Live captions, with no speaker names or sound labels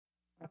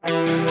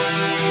Welcome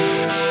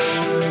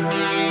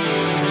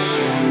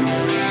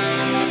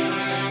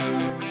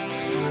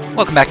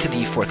back to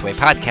the Fourth Way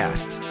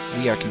podcast.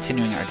 We are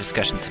continuing our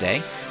discussion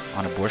today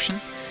on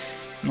abortion.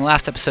 In the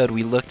last episode,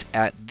 we looked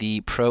at the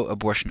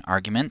pro-abortion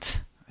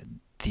argument,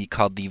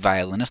 called the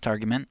violinist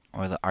argument,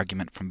 or the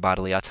argument from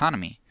bodily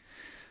autonomy.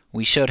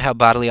 We showed how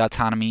bodily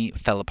autonomy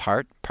fell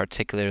apart,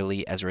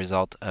 particularly as a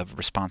result of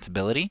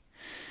responsibility.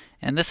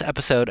 In this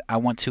episode, I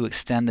want to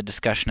extend the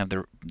discussion of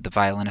the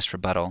violinist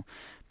rebuttal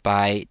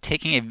by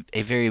taking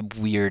a very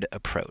weird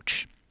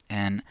approach.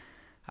 And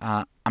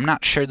I'm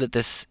not sure that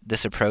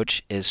this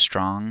approach is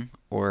strong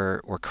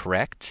or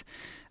correct,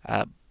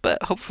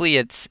 but hopefully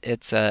it's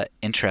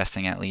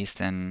interesting at least,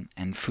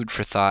 and food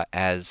for thought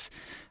as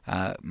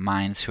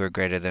minds who are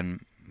greater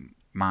than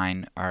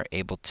mine are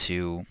able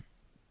to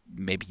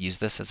maybe use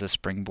this as a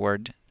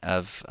springboard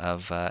of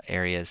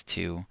areas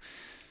to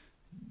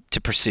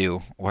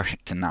pursue or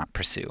to not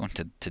pursue,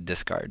 to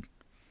discard.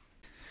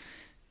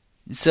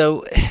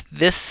 So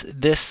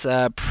this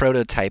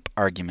prototype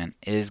argument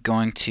is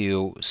going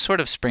to sort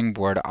of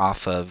springboard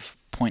off of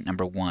point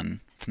number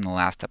 1 from the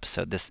last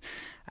episode, this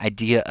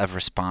idea of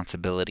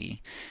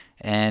responsibility.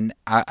 And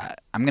I'm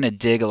going to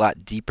dig a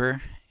lot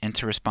deeper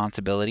into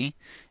responsibility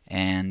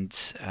and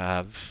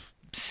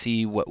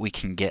see what we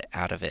can get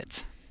out of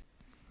it.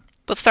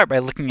 Let's start by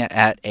looking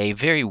at a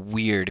very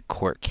weird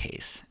court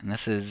case, and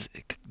this is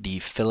the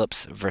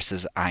Phillips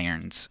versus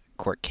Irons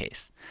court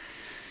case.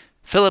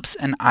 Phillips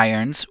and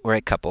Irons were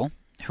a couple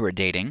who were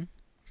dating,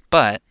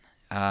 but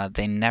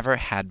they never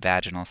had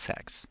vaginal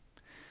sex.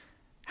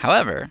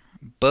 However,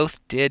 both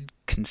did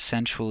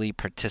consensually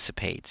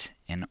participate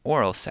in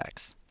oral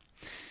sex.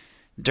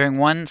 During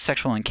one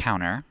sexual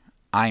encounter,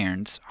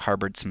 Irons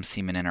harbored some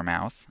semen in her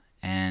mouth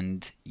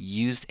and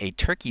used a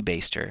turkey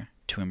baster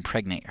to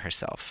impregnate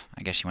herself.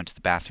 I guess she went to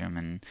the bathroom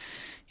and,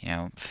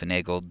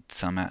 finagled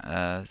some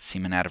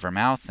semen out of her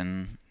mouth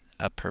and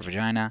up her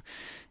vagina,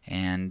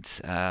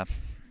 and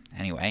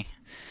anyway,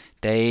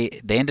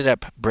 they ended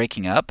up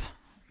breaking up,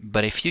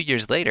 but a few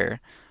years later,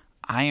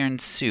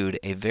 Irons sued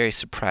a very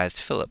surprised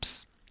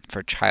Phillips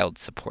for child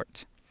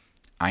support.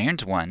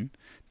 Irons won,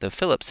 though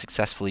Phillips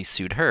successfully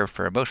sued her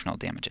for emotional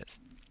damages.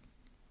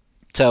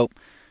 So,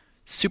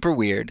 super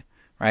weird,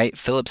 right?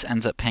 Phillips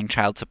ends up paying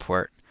child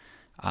support,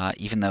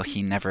 even though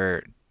he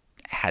never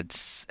had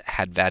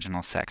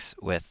vaginal sex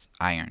with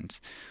Irons.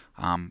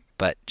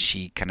 But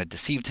she kind of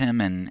deceived him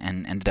and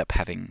ended up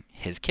having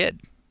his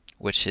kid,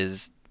 which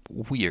is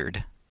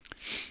weird.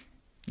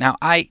 Now,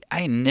 I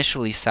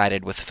initially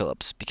sided with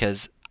Phillips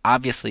because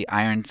obviously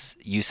Irons'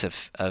 use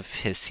of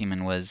his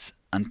semen was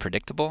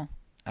unpredictable,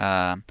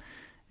 and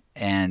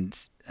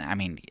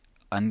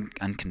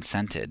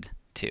unconsented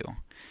too.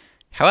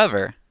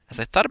 However, as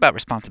I thought about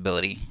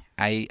responsibility,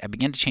 I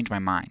began to change my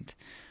mind,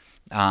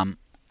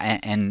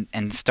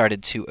 and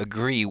started to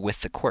agree with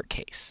the court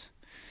case.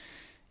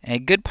 A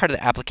good part of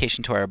the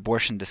application to our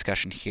abortion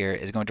discussion here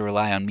is going to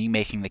rely on me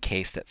making the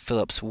case that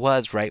Phillips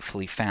was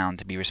rightfully found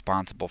to be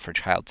responsible for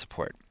child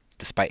support,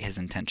 despite his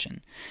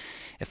intention.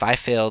 If I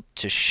fail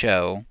to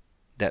show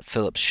that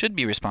Phillips should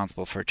be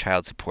responsible for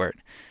child support,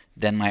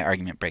 then my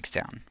argument breaks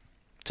down.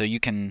 So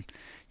you can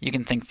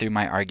think through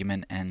my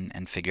argument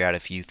and figure out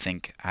if you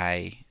think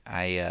I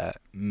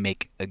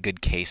make a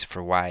good case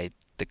for why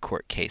the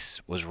court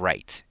case was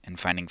right in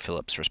finding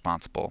Phillips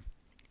responsible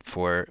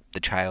for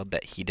the child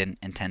that he didn't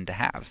intend to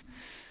have.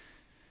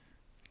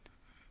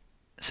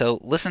 So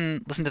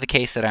listen to the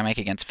case that I make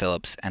against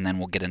Phillips, and then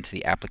we'll get into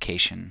the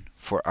application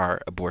for our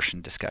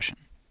abortion discussion.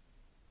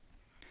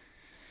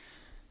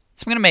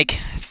 So I'm going to make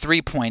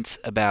 3 points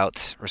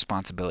about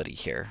responsibility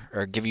here,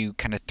 or give you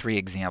kind of 3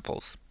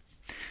 examples.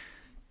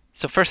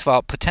 So first of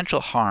all,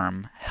 potential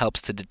harm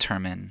helps to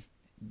determine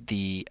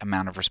the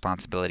amount of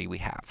responsibility we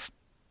have.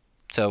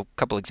 So a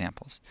couple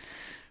examples.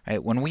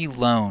 Right? When we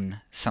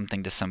loan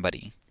something to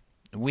somebody,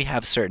 we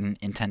have certain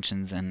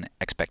intentions and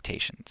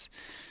expectations.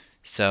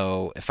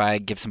 So if I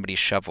give somebody a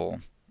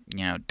shovel,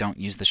 don't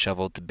use the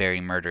shovel to bury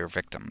murder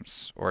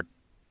victims or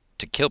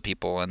to kill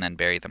people and then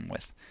bury them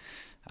with.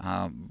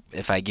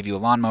 If I give you a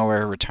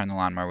lawnmower, return the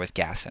lawnmower with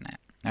gas in it.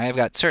 I've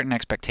got certain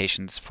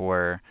expectations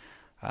for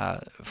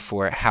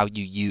how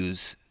you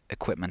use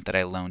equipment that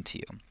I loan to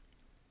you.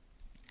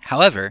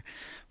 However,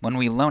 when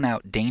we loan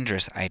out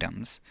dangerous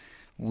items,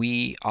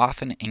 we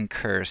often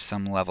incur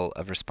some level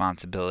of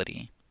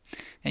responsibility.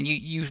 And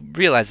you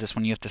realize this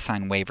when you have to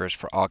sign waivers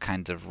for all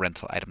kinds of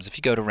rental items. If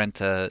you go to rent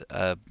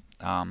a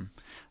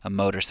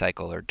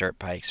motorcycle or dirt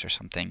bikes or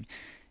something,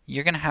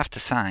 you're going to have to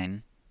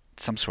sign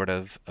some sort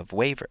of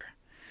waiver.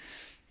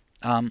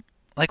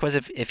 Likewise,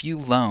 if you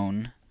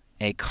loan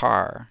a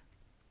car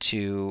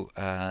to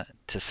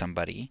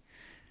somebody,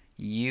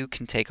 you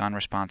can take on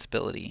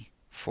responsibility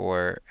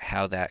for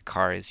how that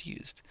car is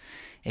used.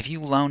 If you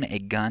loan a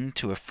gun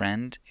to a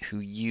friend who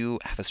you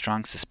have a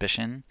strong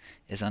suspicion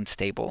is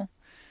unstable,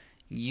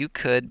 you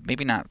could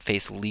maybe not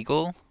face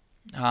legal,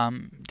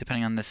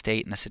 depending on the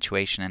state and the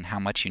situation and how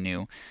much you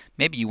knew.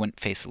 Maybe you wouldn't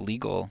face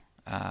legal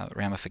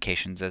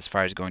ramifications as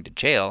far as going to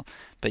jail,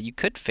 but you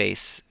could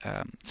face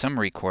some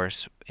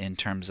recourse in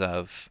terms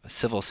of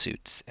civil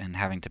suits and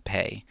having to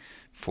pay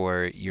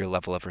for your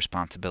level of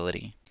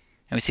responsibility.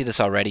 And we see this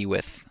already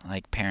with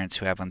like parents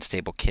who have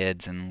unstable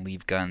kids and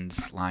leave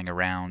guns lying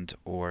around,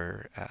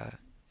 or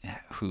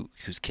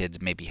whose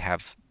kids maybe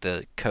have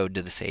the code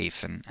to the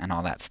safe and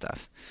all that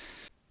stuff.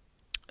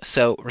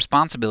 So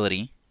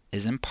responsibility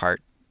is in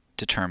part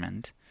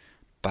determined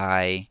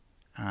by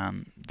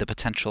the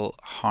potential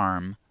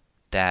harm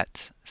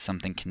that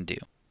something can do.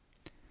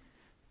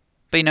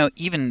 But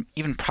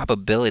even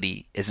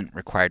probability isn't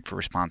required for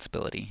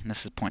responsibility. And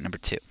this is point number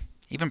 2.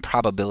 Even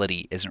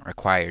probability isn't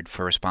required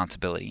for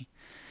responsibility.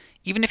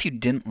 Even if you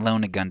didn't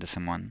loan a gun to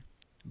someone,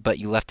 but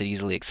you left it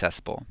easily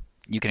accessible,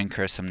 you could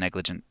incur some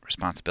negligent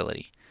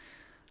responsibility.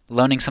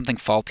 Loaning something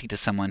faulty to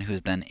someone who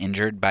is then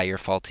injured by your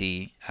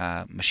faulty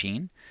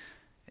machine,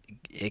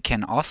 it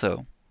can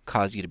also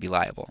cause you to be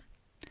liable.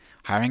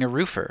 Hiring a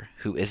roofer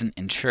who isn't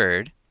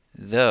insured,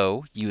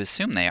 though you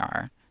assume they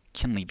are,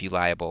 can leave you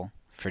liable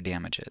for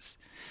damages.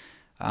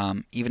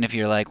 Even if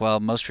you're like,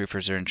 well, most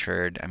roofers are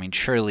insured. I mean,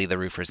 surely the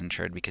roofer's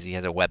insured because he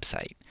has a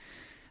website.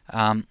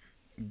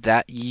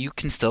 That you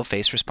can still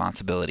face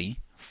responsibility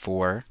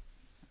for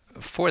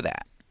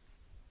that,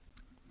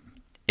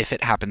 if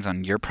it happens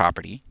on your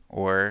property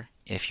or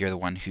if you're the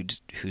one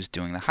who's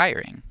doing the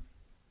hiring.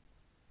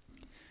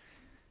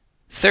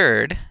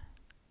 Third,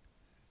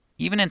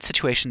 even in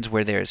situations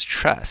where there is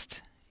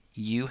trust,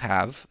 you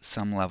have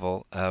some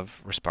level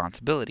of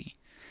responsibility.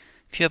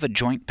 If you have a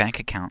joint bank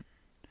account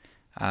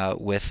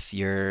with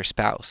your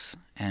spouse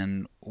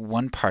and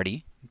one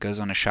party goes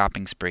on a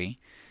shopping spree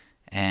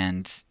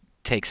and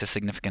takes a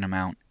significant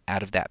amount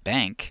out of that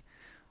bank,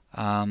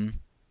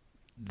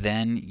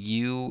 then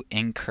you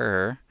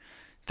incur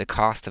the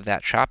cost of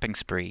that shopping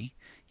spree,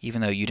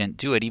 even though you didn't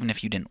do it, even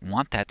if you didn't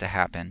want that to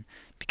happen,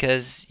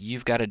 because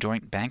you've got a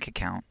joint bank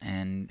account,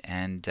 and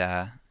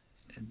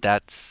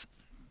that's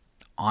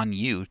on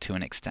you to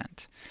an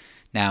extent.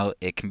 Now,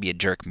 it can be a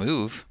jerk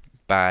move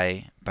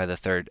by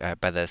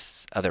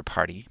this other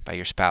party, by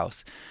your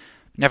spouse.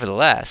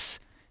 Nevertheless,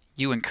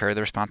 you incur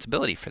the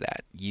responsibility for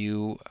that.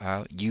 You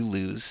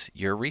lose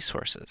your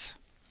resources.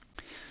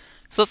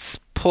 So let's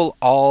pull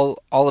all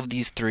of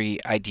these 3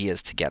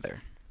 ideas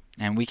together,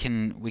 and we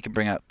can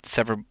bring up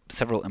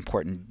several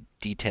important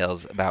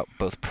details about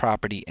both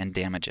property and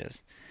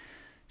damages.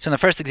 So in the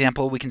first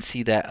example, we can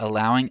see that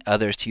allowing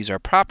others to use our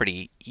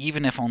property,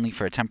 even if only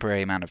for a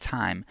temporary amount of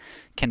time,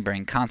 can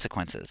bring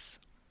consequences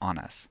on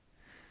us.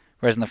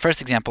 Whereas in the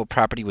first example,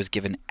 property was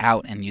given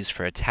out and used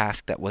for a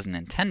task that wasn't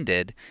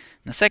intended.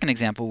 In the second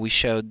example, we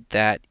showed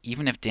that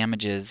even if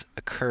damages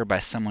occur by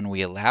someone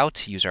we allow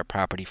to use our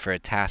property for a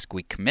task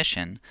we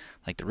commission,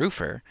 like the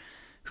roofer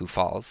who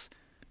falls,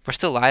 we're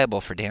still liable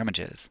for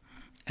damages.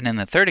 And in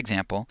the third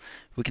example,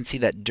 we can see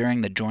that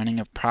during the joining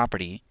of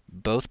property,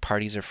 both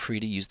parties are free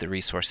to use the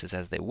resources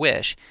as they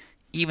wish,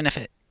 even if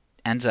it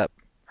ends up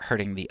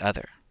hurting the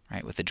other,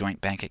 right, with the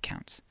joint bank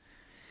accounts.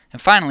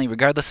 And finally,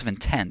 regardless of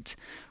intent,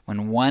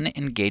 when one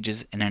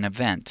engages in an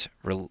event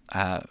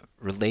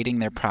relating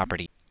their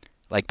property,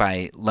 like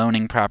by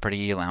loaning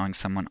property, allowing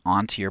someone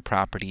onto your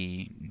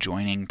property,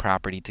 joining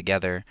property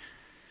together,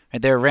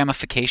 right, there are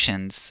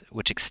ramifications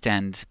which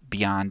extend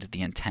beyond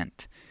the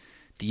intent.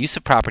 The use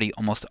of property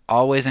almost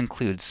always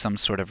includes some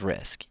sort of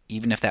risk,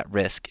 even if that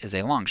risk is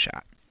a long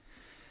shot.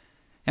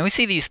 And we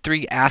see these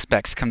 3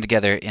 aspects come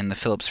together in the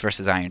Phillips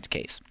versus Irons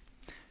case.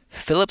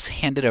 Phillips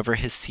handed over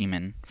his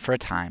semen for a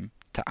time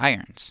to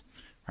Irons,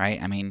 right?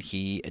 I mean,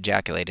 he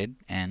ejaculated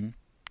and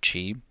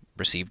she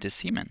received his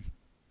semen.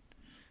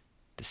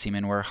 The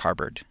semen were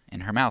harbored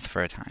in her mouth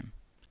for a time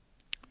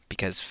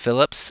because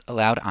Phillips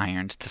allowed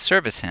Irons to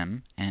service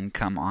him and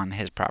come on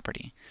his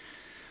property.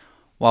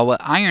 While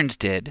what Irons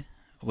did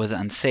was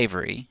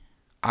unsavory,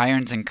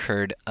 Irons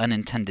incurred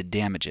unintended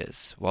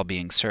damages while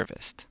being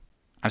serviced.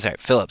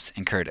 Phillips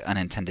incurred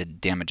unintended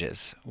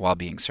damages while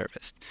being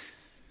serviced.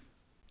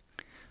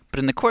 But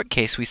in the court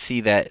case, we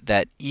see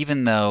that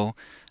even though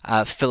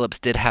Phillips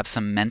did have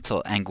some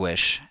mental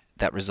anguish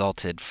that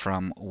resulted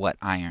from what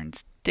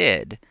Irons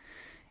did,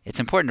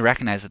 it's important to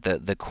recognize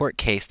that the court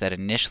case that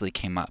initially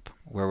came up,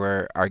 where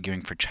we're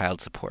arguing for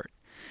child support,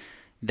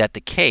 that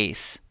the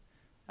case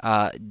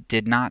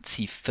did not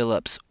see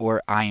Phillips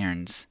or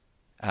Irons.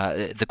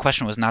 The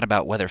question was not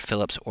about whether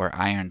Phillips or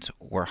Irons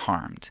were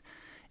harmed.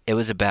 It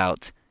was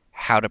about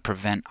how to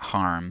prevent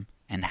harm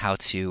and how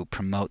to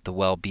promote the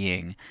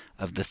well-being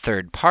of the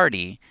third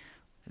party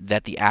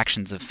that the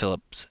actions of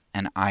Phillips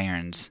and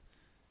Irons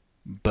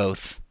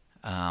both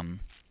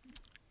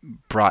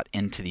brought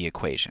into the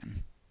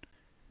equation.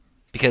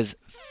 Because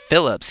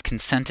Phillips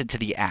consented to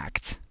the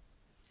act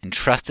and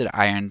trusted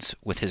Irons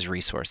with his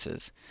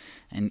resources,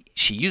 and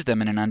she used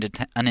them in an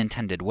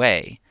unintended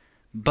way,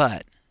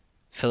 but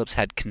Phillips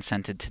had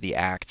consented to the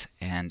act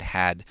and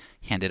had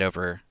handed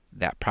over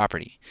that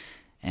property.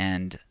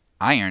 And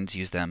Irons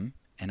used them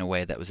in a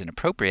way that was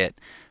inappropriate,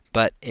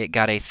 but it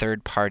got a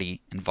third party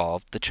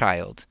involved, the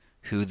child,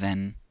 who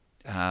then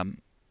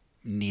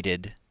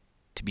needed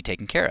to be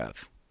taken care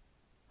of,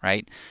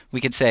 right?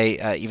 We could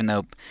say, even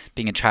though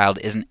being a child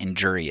isn't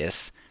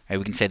injurious, right,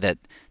 we can say that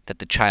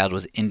the child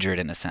was injured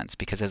in a sense,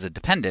 because as a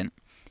dependent,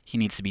 he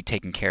needs to be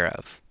taken care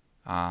of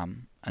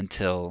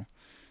until,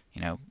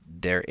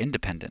 they're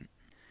independent.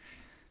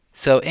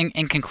 So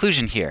in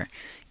conclusion here,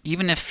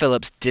 even if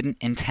Phillips didn't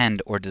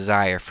intend or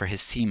desire for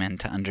his semen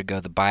to undergo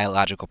the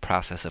biological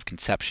process of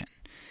conception,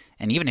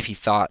 and even if he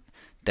thought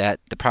that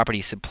the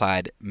property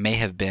supplied may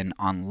have been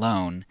on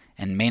loan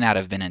and may not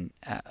have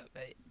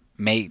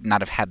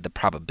had the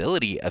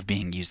probability of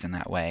being used in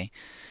that way,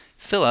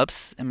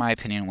 Phillips, in my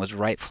opinion, was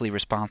rightfully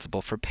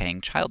responsible for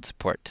paying child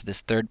support to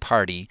this third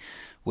party,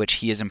 which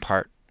he is in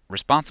part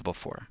responsible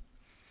for.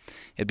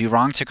 It would be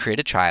wrong to create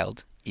a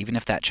child, even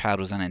if that child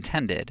was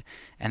unintended,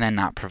 and then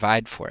not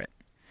provide for it.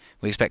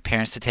 We expect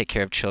parents to take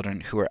care of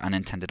children who are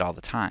unintended all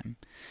the time.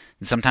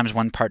 And sometimes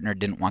one partner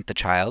didn't want the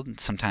child,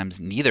 sometimes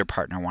neither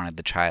partner wanted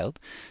the child.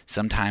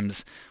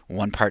 Sometimes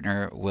one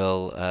partner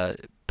will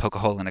poke a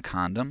hole in a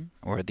condom,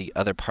 or the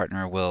other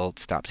partner will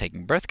stop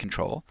taking birth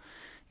control,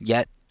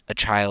 yet a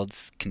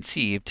child's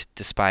conceived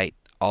despite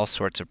all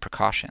sorts of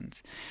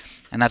precautions.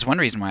 And that's one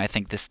reason why I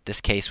think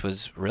this case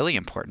was really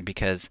important,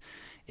 because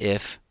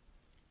if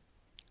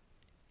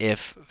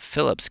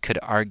Phillips could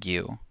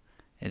argue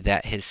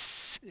that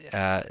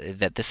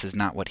that this is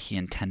not what he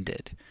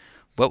intended,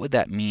 what would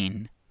that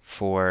mean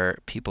for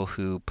people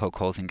who poke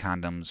holes in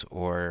condoms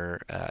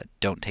or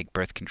don't take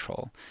birth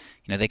control?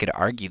 They could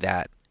argue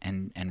that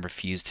and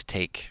refuse to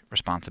take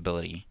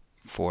responsibility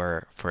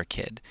for a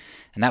kid,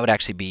 and that would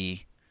actually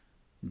be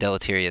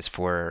deleterious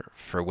for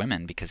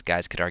women, because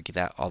guys could argue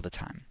that all the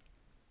time.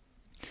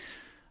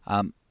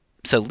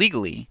 So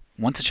legally,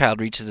 once a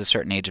child reaches a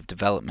certain age of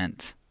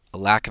development, a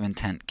lack of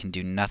intent can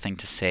do nothing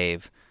to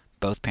save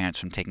both parents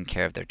from taking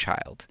care of their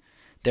child.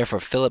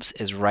 Therefore, Phillips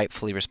is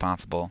rightfully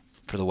responsible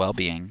for the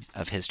well-being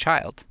of his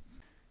child.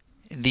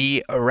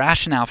 The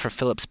rationale for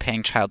Phillips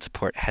paying child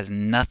support has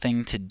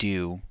nothing to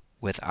do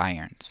with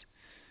irons.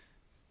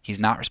 He's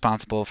not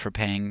responsible for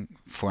paying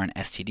for an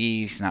STD,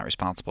 he's not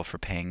responsible for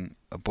paying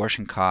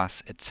abortion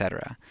costs,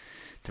 etc.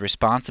 The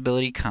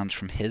responsibility comes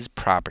from his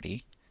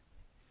property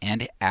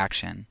and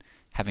action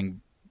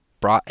having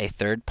brought a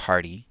third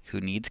party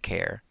who needs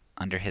care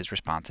under his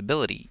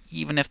responsibility,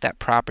 even if that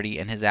property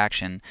and his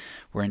action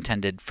were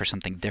intended for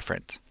something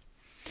different.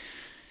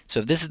 So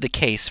if this is the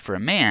case for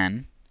a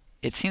man,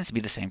 it seems to be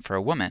the same for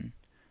a woman.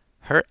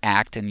 Her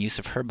act and use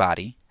of her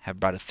body have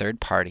brought a third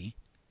party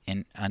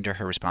in under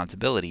her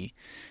responsibility,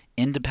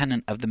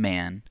 independent of the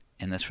man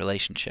in this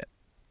relationship.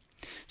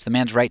 So the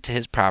man's right to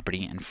his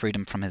property and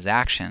freedom from his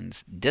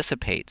actions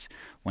dissipates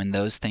when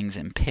those things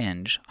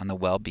impinge on the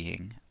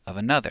well-being of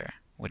another,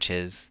 which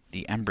is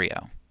the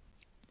embryo.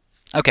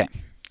 Okay,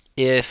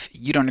 if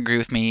you don't agree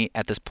with me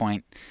at this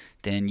point,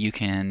 then you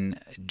can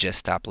just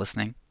stop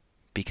listening,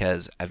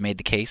 because I've made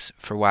the case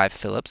for why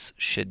Phillips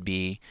should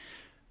be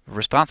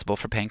responsible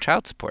for paying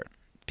child support,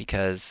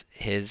 because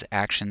his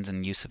actions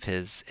and use of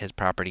his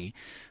property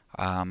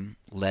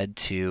led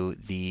to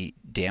the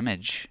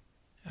damage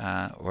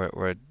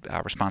or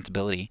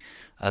responsibility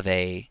of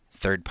a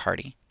third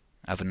party,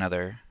 of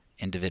another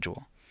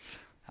individual.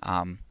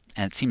 And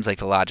it seems like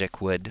the logic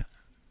would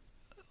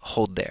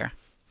hold there.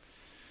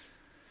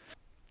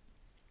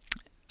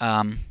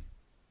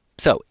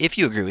 So if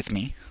you agree with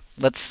me,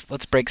 let's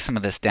break some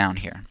of this down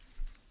here.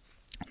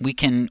 We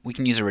can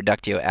use a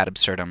reductio ad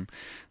absurdum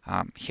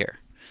here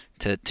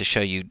to show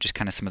you just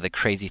kind of some of the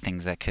crazy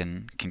things that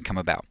can come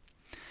about.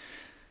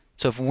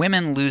 So if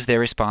women lose their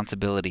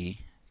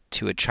responsibility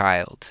to a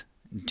child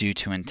due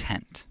to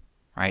intent,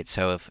 right?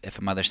 So if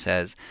a mother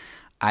says,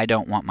 I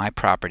don't want my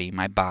property,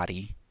 my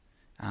body,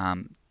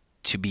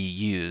 to be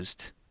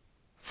used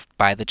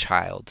by the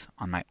child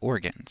on my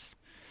organs,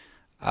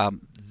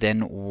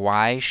 then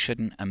why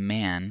shouldn't a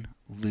man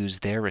lose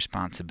their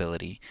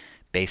responsibility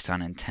based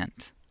on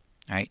intent,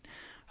 right?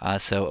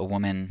 So a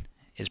woman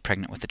is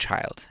pregnant with a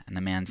child, and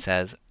the man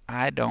says,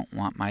 I don't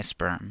want my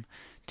sperm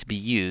to be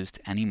used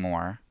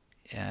anymore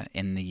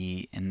in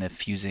the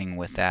fusing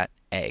with that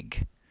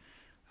egg.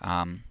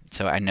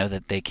 So I know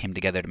that they came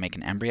together to make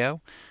an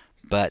embryo,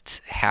 but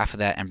half of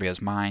that embryo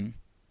is mine,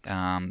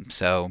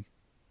 so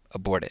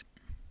abort it.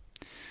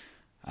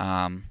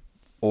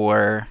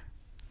 Or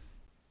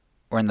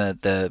in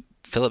the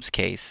Phillips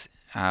case,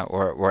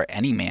 or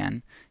any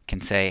man can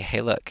say,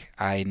 hey, look,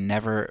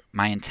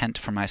 my intent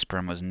for my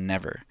sperm was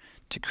never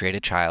to create a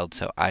child,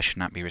 so I should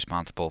not be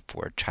responsible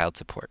for child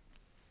support.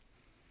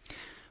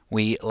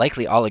 We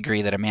likely all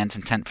agree that a man's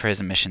intent for his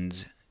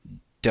emissions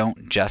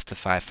don't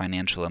justify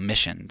financial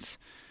emissions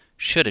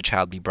should a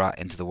child be brought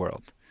into the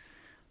world.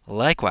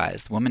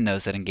 Likewise, the woman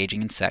knows that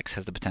engaging in sex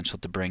has the potential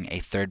to bring a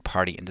third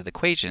party into the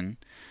equation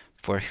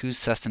for whose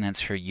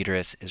sustenance her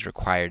uterus is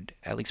required,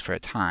 at least for a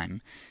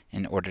time,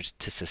 in order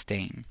to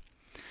sustain.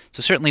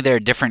 So certainly there are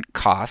different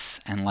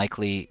costs and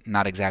likely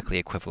not exactly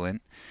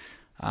equivalent,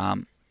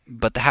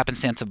 but the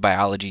happenstance of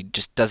biology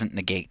just doesn't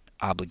negate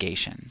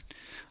obligation.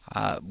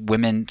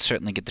 Women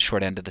certainly get the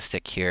short end of the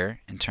stick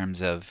here in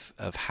terms of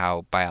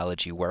how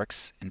biology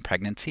works in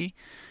pregnancy,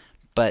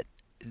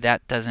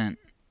 that doesn't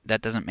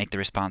make the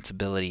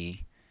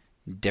responsibility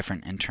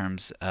different in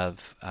terms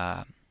of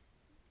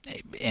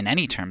in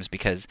any terms,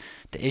 because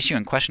the issue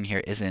in question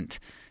here isn't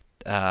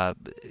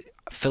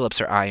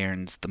Phillips or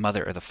Irons, the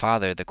mother or the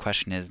father. The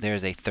question is, there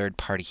is a third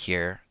party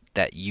here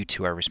that you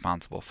two are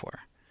responsible for.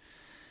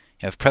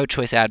 If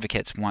pro-choice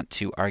advocates want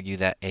to argue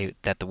that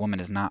the woman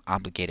is not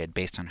obligated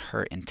based on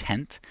her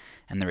intent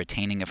and the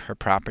retaining of her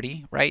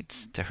property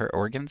rights to her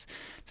organs,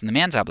 then the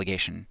man's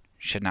obligation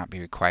should not be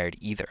required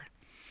either.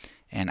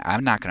 And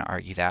I'm not going to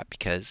argue that,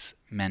 because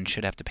men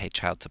should have to pay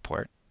child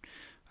support,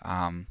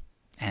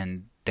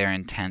 and their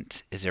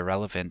intent is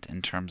irrelevant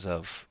in terms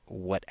of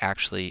what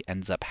actually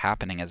ends up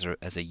happening as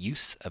a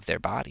use of their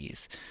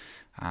bodies.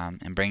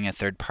 And bringing a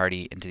third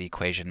party into the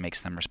equation makes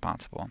them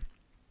responsible,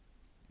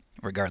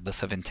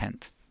 regardless of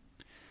intent.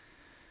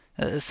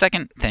 The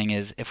second thing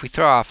is, if we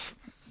throw off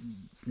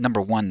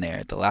number one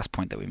there, the last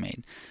point that we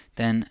made,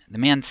 then the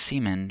man's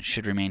semen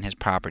should remain his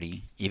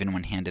property even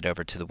when handed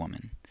over to the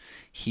woman.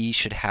 He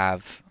should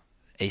have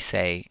a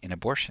say in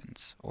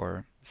abortions,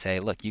 or say,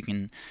 look, you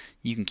can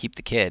keep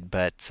the kid,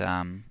 but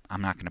I'm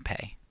not going to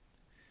pay.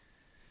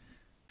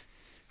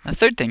 The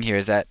third thing here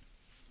is that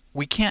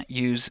we can't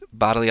use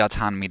bodily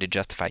autonomy to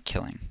justify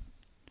killing.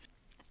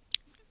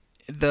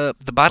 The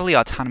bodily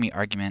autonomy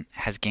argument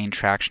has gained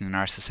traction in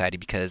our society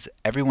because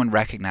everyone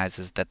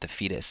recognizes that the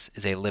fetus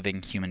is a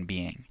living human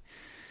being.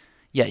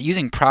 Yet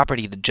using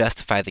property to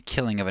justify the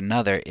killing of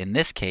another in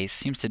this case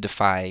seems to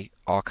defy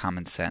all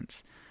common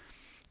sense.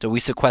 So we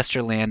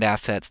sequester land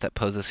assets that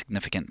pose a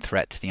significant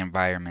threat to the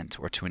environment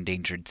or to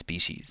endangered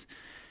species.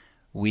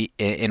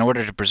 In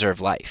order to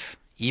preserve life,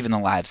 even the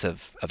lives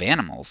of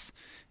animals,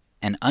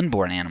 and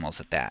unborn animals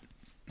at that,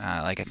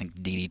 like I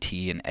think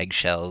DDT and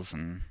eggshells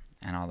and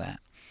all that.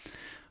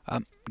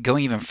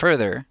 Going even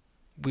further,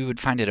 we would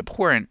find it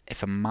abhorrent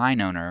if a mine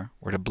owner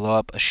were to blow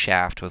up a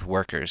shaft with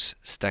workers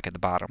stuck at the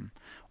bottom,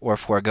 or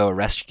forego a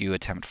rescue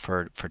attempt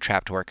for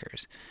trapped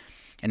workers.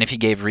 And if he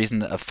gave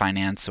reason of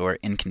finance or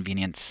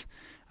inconvenience,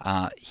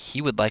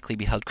 he would likely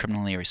be held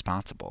criminally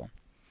responsible.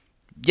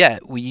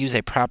 Yet, we use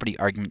a property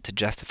argument to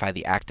justify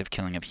the active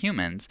killing of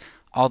humans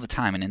all the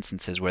time in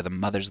instances where the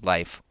mother's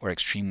life or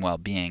extreme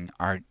well-being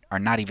are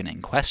not even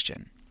in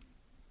question.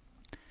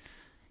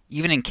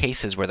 Even in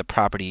cases where the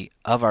property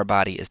of our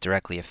body is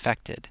directly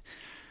affected,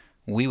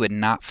 we would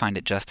not find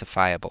it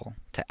justifiable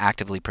to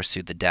actively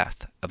pursue the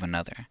death of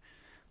another.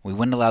 We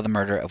wouldn't allow the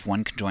murder of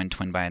one conjoined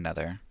twin by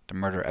another, the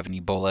murder of an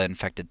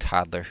Ebola-infected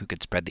toddler who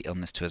could spread the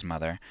illness to his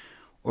mother,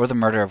 or the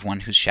murder of one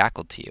who's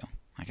shackled to you.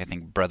 Like, I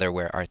think, brother,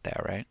 where art thou,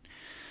 right?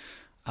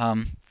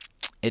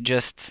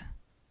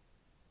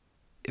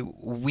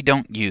 We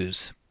don't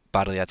use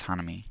bodily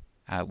autonomy.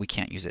 We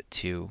can't use it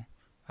to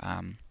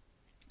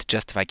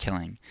justify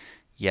killing,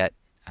 yet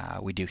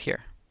we do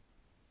here.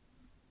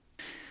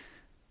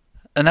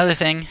 Another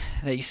thing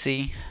that you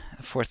see,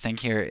 the fourth thing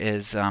here,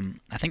 is I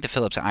think the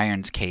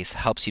Phillips-Irons case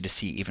helps you to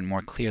see even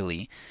more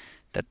clearly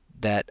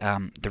that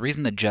the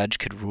reason the judge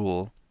could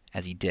rule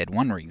as he did,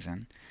 one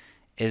reason,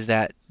 is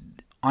that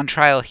on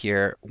trial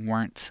here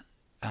weren't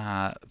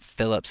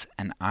Phillips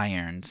and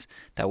Irons.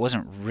 That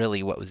wasn't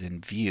really what was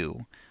in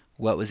view.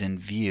 What was in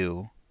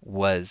view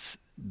was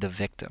the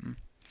victim.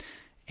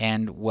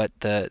 And what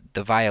the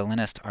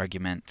violinist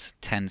argument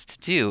tends to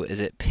do is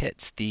it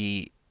pits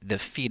the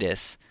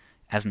fetus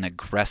as an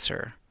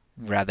aggressor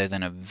rather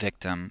than a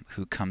victim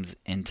who comes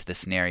into the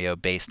scenario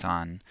based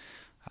on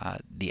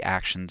the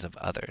actions of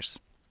others.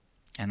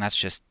 And that's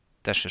just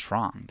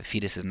wrong. The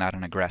fetus is not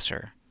an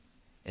aggressor.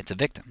 It's a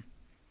victim.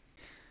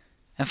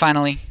 And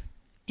finally,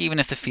 even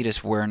if the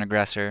fetus were an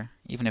aggressor,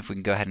 even if we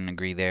can go ahead and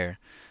agree there,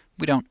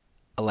 we don't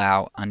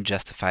allow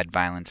unjustified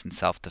violence in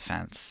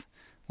self-defense.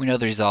 We know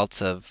the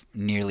results of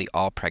nearly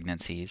all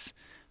pregnancies,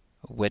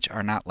 which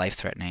are not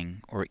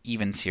life-threatening or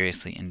even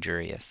seriously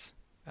injurious.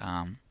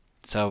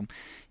 So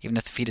even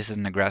if the fetus is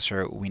an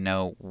aggressor, we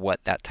know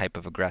what that type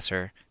of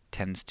aggressor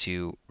tends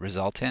to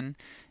result in,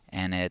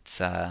 and it's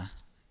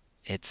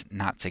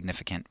not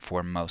significant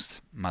for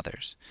most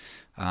mothers.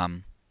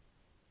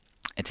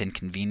 It's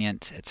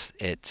inconvenient.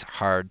 It's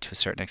hard to a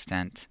certain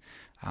extent,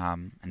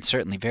 and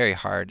certainly very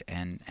hard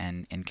and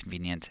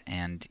inconvenient,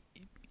 and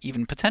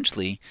even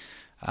potentially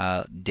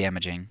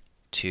damaging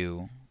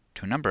to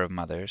a number of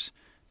mothers,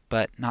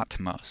 but not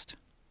to most.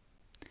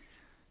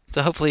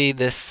 So hopefully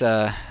this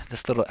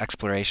little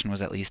exploration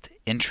was at least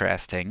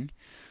interesting.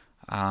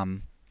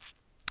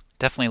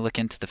 Definitely look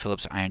into the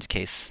Phillips-Irons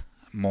case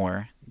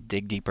more,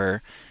 dig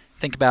deeper,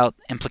 think about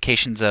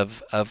implications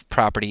of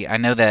property. I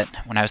know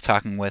that when I was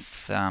talking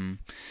with an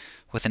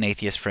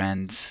atheist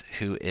friend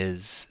who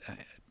is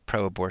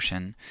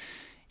pro-abortion,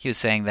 he was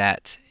saying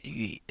that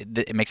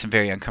it makes him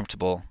very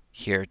uncomfortable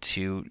here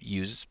to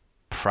use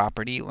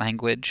property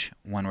language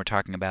when we're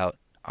talking about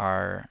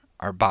our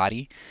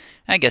body.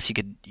 And I guess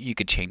you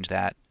could change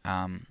that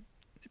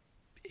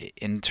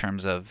in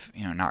terms of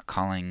not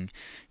calling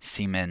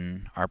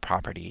semen our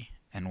property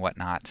and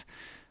whatnot.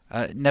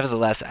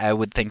 Nevertheless, I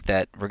would think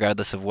that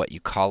regardless of what you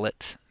call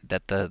it,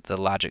 that the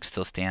logic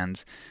still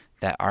stands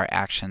that our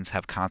actions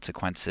have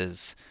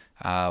consequences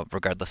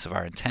regardless of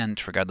our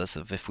intent, regardless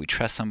of if we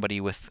trust somebody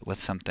with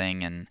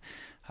something, and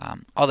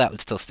all that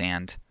would still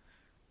stand.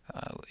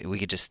 We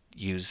could just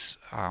use,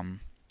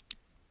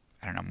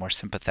 more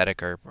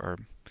sympathetic or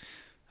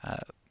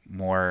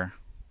more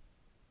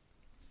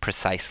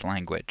precise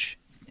language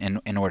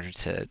in order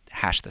to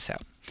hash this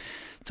out.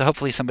 So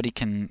hopefully somebody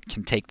can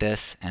take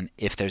this, and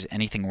if there's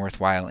anything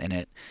worthwhile in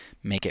it,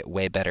 make it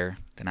way better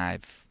than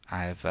I've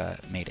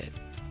made it.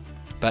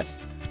 But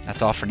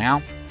that's all for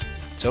now.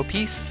 So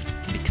peace,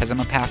 and because I'm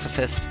a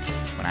pacifist,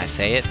 when I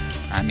say it,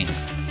 I mean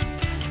it.